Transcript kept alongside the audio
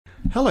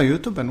Hello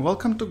YouTube and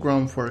welcome to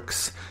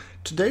Gromworks.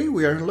 Today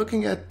we are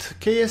looking at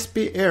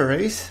KSP Air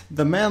Race,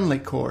 the Manley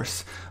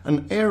Course,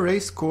 an air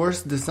race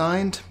course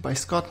designed by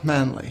Scott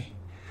Manley.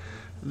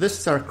 This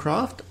is our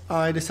craft.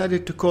 I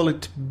decided to call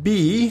it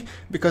B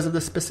because of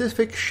the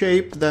specific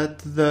shape that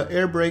the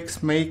air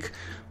brakes make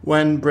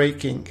when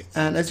braking.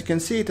 And as you can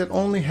see, it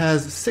only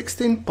has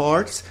 16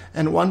 parts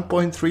and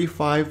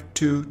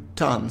 1.352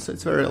 tons.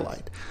 It's very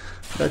light.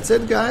 That's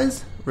it,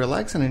 guys.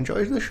 Relax and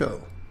enjoy the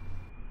show.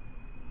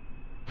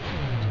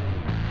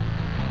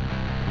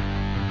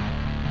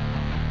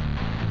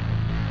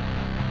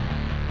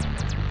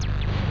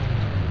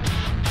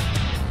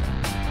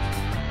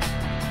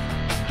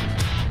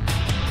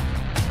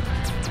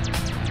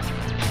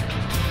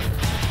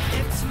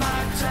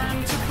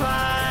 Time to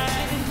fly,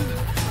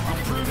 I'm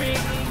proving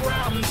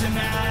ground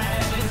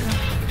tonight.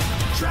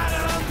 Try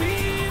to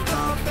be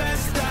the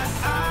best that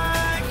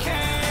I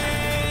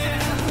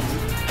can.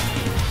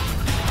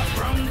 I've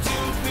grown to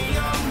be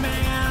a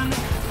man,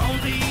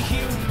 only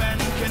human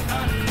can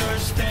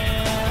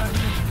understand.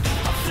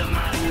 I fill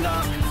my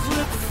lungs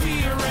with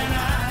fear and I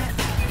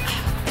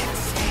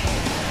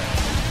exhale.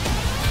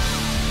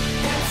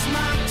 It's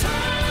my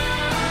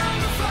turn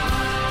to fly.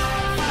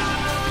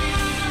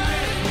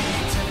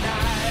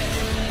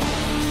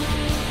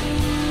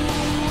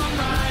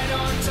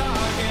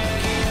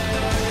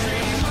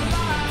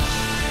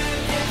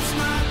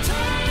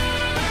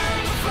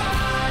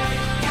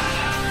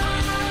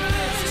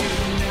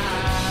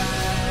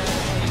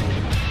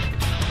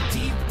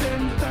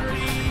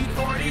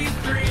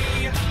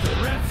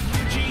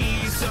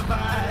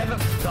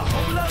 The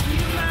whole of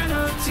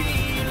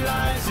humanity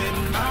lies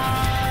in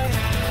my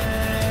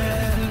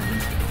head.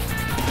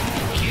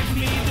 Give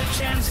me the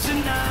chance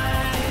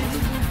tonight.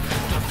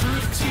 The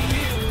proof to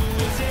you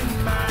is in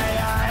my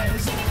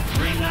eyes.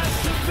 Bring us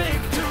to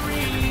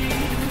victory.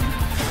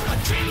 Our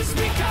dreams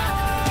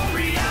become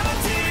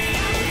reality.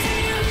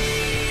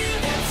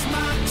 It's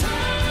my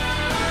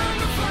turn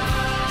to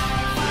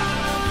fly.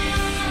 Follow me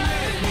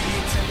with me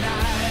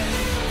tonight.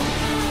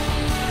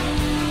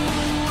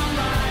 I'm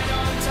right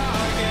on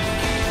target.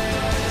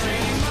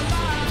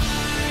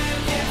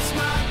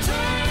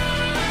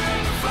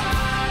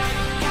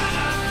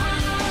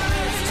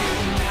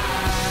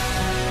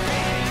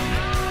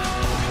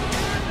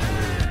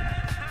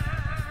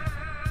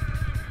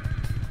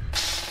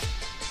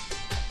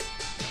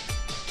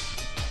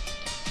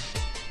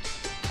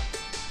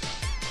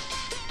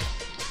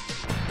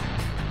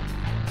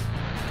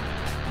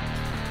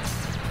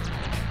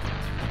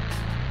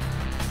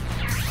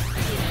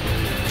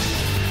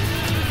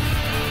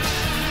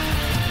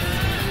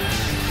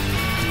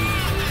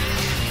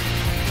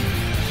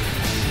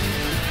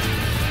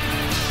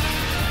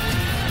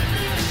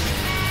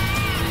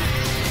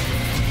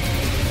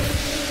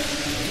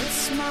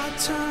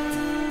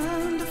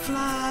 Turn to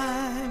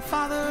fly,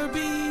 Father,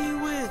 be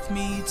with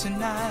me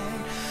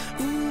tonight.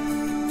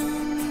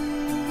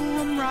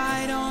 Ooh, I'm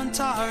right on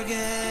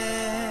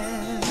target.